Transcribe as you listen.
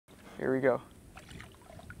Here we go.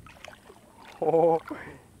 Oh,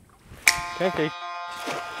 pancake.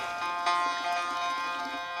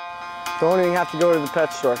 Don't even have to go to the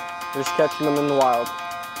pet store. Just catching them in the wild.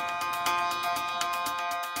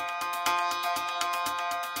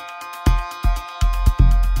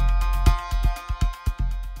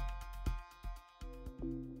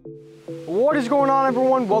 What is going on,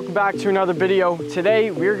 everyone? Welcome back to another video.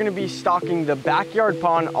 Today we're going to be stocking the backyard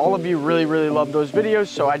pond. All of you really love those videos,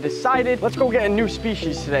 so I decided let's go get a new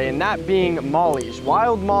species today, and that being mollies.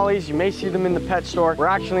 Wild mollies. You may see them in the pet store. We're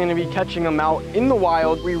actually going to be catching them out in the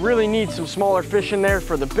wild. We really need some smaller fish in there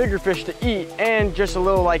for the bigger fish to eat, and just a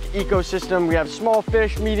little like ecosystem. We have small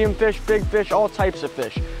fish, medium fish, big fish, all types of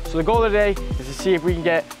fish. So the goal today is to see if we can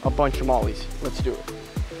get a bunch of mollies. Let's do it.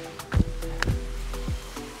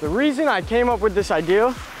 The reason I came up with this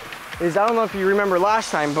idea is, I don't know if you remember last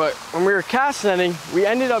time, but when we were cast netting, we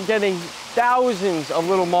ended up getting thousands of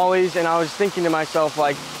little mollies, and I was thinking to myself,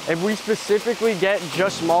 like, if we specifically get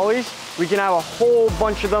just mollies, we can have a whole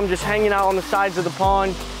bunch of them just hanging out on the sides of the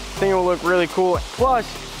pond. I think it will look really cool.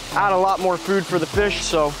 Plus, add a lot more food for the fish,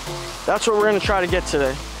 so that's what we're gonna try to get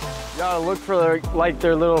today. You gotta look for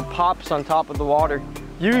their little pops on top of the water.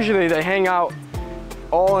 Usually they hang out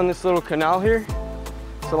all in this little canal here.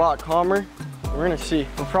 It's a lot calmer. We're gonna see.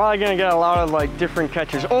 We're probably gonna get a lot of like different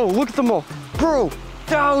catches. Oh, look at them all. Bro,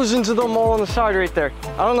 thousands of them all on the side right there.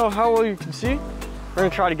 I don't know how well you can see. We're gonna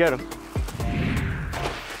try to get them.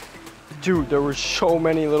 Dude, there were so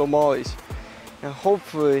many little mollies. And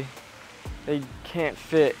hopefully they can't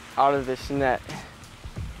fit out of this net.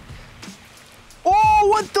 Oh,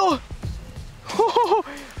 what the? Oh,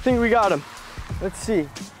 I think we got them. Let's see.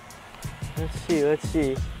 Let's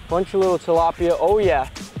see. Bunch of little tilapia. Oh yeah,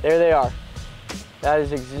 there they are. That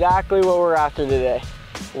is exactly what we're after today.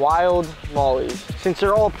 Wild mollies. Since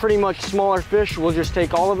they're all pretty much smaller fish, we'll just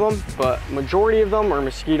take all of them, but majority of them are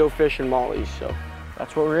mosquito fish and mollies, so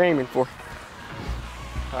that's what we're aiming for.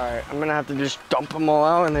 All right, I'm gonna have to just dump them all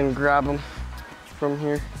out and then grab them from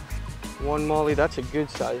here. One molly, that's a good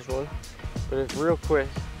sized one, but it's real quick.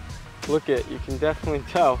 Look at it, you can definitely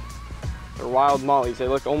tell they're wild mollies. They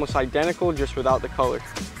look almost identical, just without the color.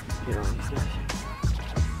 Get on these guys.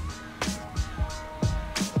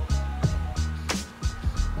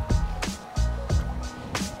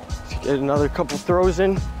 Let's get another couple throws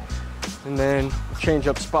in, and then we'll change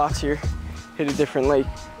up spots here, hit a different lake.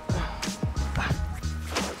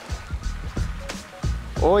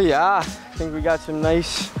 Oh yeah, I think we got some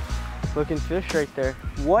nice looking fish right there.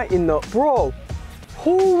 What in the, bro,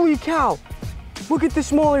 holy cow. Look at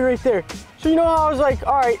this molly right there. So you know how I was like,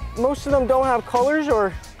 all right, most of them don't have colors,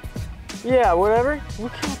 or yeah, whatever.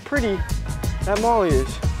 Look how pretty that molly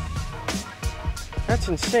is. That's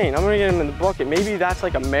insane. I'm gonna get him in the bucket. Maybe that's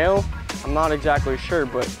like a male. I'm not exactly sure,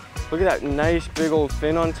 but look at that nice big old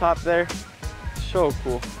fin on top there. So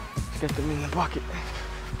cool. Let's get them in the bucket.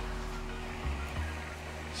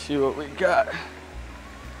 See what we got.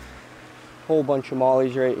 Whole bunch of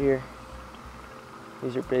mollies right here.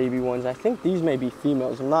 These are baby ones. I think these may be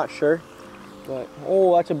females. I'm not sure. But,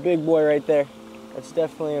 oh, that's a big boy right there. That's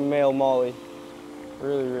definitely a male molly.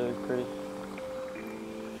 Really pretty.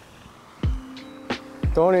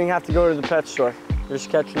 Don't even have to go to the pet store. You're just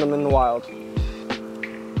catching them in the wild.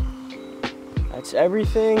 That's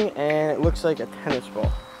everything, and it looks like a tennis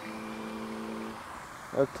ball.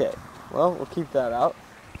 Okay, well, we'll keep that out.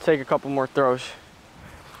 Take a couple more throws.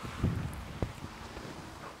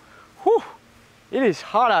 Whew, it is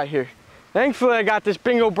hot out here. Thankfully, I got this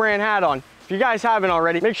Bingo brand hat on. If you guys haven't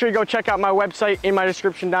already, make sure you go check out my website in my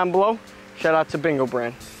description down below. Shout out to Bingo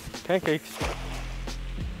brand. Pancakes.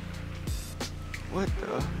 What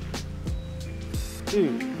the?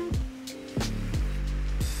 Dude.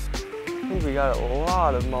 I think we got a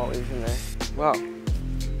lot of mollies in there. Wow.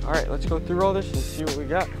 All right, let's go through all this and see what we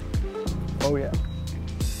got. Oh yeah.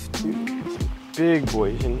 Dude, some big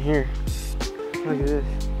boys in here. Look at this.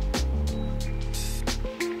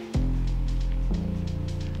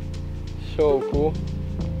 So cool.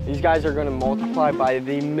 These guys are gonna multiply by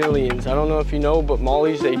the millions. I don't know if you know, but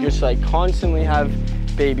mollies, they just like constantly have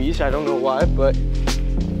babies. I don't know why, but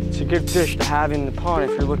it's a good fish to have in the pond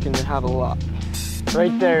if you're looking to have a lot.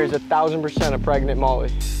 Right there is 1000% a pregnant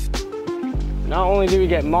molly. Not only do we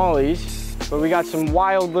get mollies, but we got some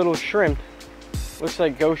wild little shrimp. Looks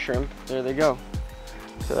like ghost shrimp. There they go.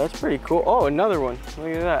 So that's pretty cool. Oh, another one.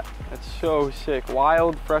 Look at that. That's so sick.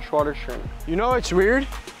 Wild freshwater shrimp. You know what's weird?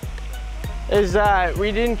 Is that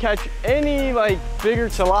we didn't catch any like bigger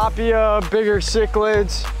tilapia, bigger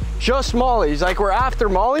cichlids, just mollies. Like, we're after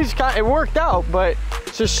mollies. It worked out, but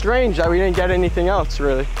it's just strange that we didn't get anything else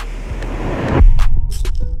really.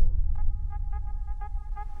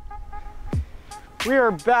 We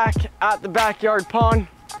are back at the backyard pond.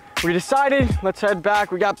 We decided, let's head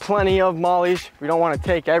back. We got plenty of mollies. We don't want to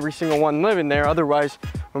take every single one living there. Otherwise,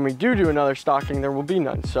 when we do another stocking, there will be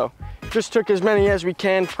none. So just took as many as we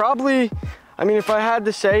can. Probably, I mean, if I had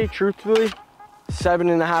to say, truthfully,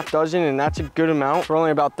 7.5 dozen, and that's a good amount for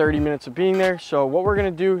only about 30 minutes of being there. So what we're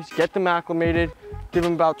gonna do is get them acclimated, give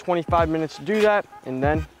them about 25 minutes to do that, and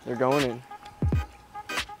then they're going in.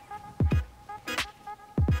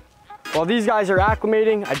 While these guys are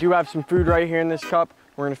acclimating, I do have some food right here in this cup.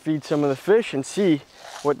 We're gonna feed some of the fish and see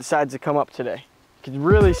what decides to come up today. You can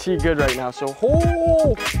really see good right now. So,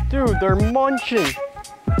 oh, dude, they're munching.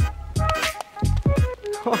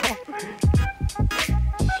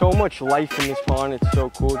 So much life in this pond, it's so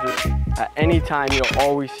cool. Just at any time, you'll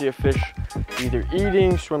always see a fish either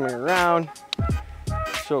eating, swimming around.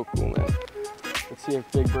 So cool, man. Let's see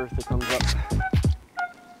if Big Bertha comes up.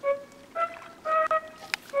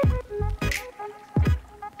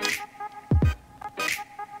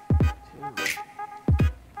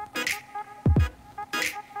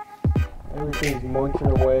 Everything's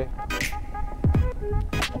munching away.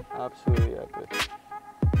 Absolutely epic.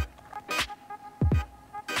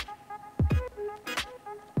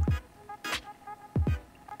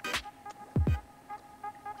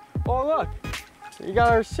 Oh look, you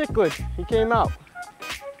got our cichlid. He came out.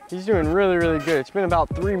 He's doing really, really good. It's been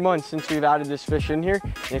about 3 months since we've added this fish in here.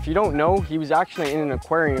 And if you don't know, he was actually in an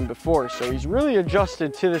aquarium before. So he's really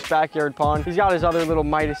adjusted to this backyard pond. He's got his other little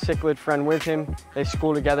Midas cichlid friend with him. They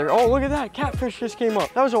school together. Oh, look at that, catfish just came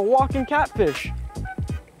up. That was a walking catfish.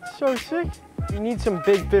 So sick. We need some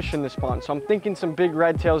big fish in this pond. So I'm thinking some big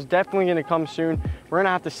red tails, definitely gonna come soon. We're gonna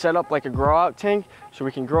have to set up like a grow out tank so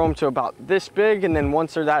we can grow them to about this big. And then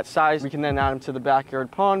once they're that size, we can then add them to the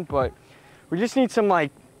backyard pond. But we just need some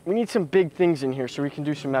we need some big things in here so we can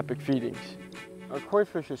do some epic feedings. Our koi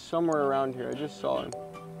fish is somewhere around here. I just saw him.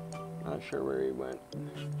 Not sure where he went.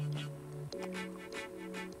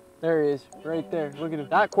 There he is, right there. Look at him.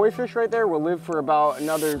 That koi fish right there will live for about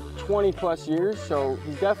another 20 plus years, so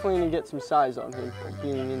he's definitely gonna get some size on him for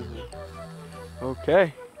being in here.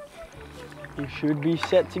 Okay. He should be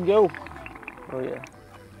set to go. Oh yeah.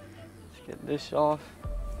 Let's get this off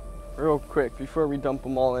real quick before we dump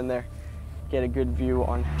them all in there. Get a good view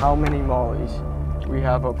on how many mollies we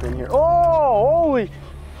have up in here. Oh, holy!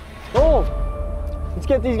 Oh! Let's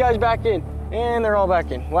get these guys back in. And they're all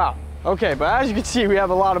back in. Wow. Okay, but as you can see, we have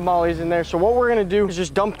a lot of mollies in there. So what we're gonna do is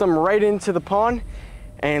just dump them right into the pond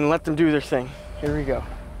and let them do their thing. Here we go.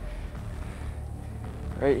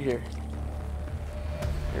 Right here.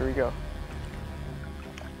 Here we go.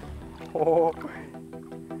 Oh,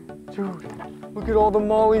 dude, look at all the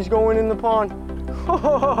mollies going in the pond.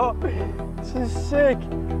 This is sick.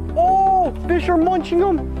 Oh, fish are munching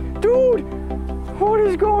them. Dude, what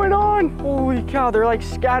is going on? Holy cow, they're like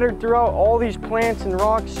scattered throughout all these plants and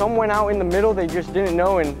rocks. Some went out in the middle, they just didn't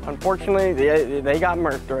know, and unfortunately, they got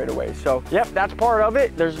murked right away. So, yep, that's part of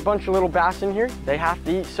it. There's a bunch of little bass in here. They have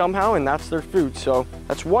to eat somehow, and that's their food. So,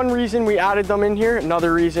 that's one reason we added them in here.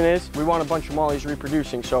 Another reason is we want a bunch of mollies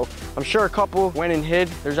reproducing. So, I'm sure a couple went and hid.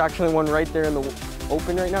 There's actually one right there in the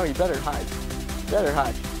open right now. You better hide. You better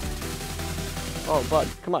hide. Oh, bud,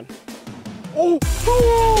 come on. Oh,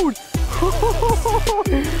 dude!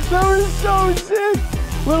 That was so sick!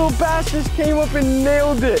 Little bass just came up and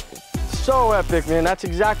nailed it. So epic, man. That's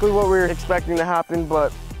exactly what we were expecting to happen,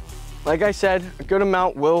 but like I said, a good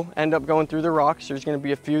amount will end up going through the rocks. There's gonna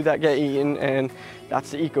be a few that get eaten, and that's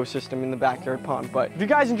the ecosystem in the backyard pond. But if you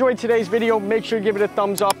guys enjoyed today's video, make sure to give it a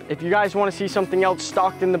thumbs up. If you guys wanna see something else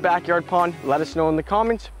stocked in the backyard pond, let us know in the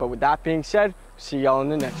comments. But with that being said, see y'all in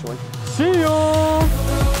the next one. See ya!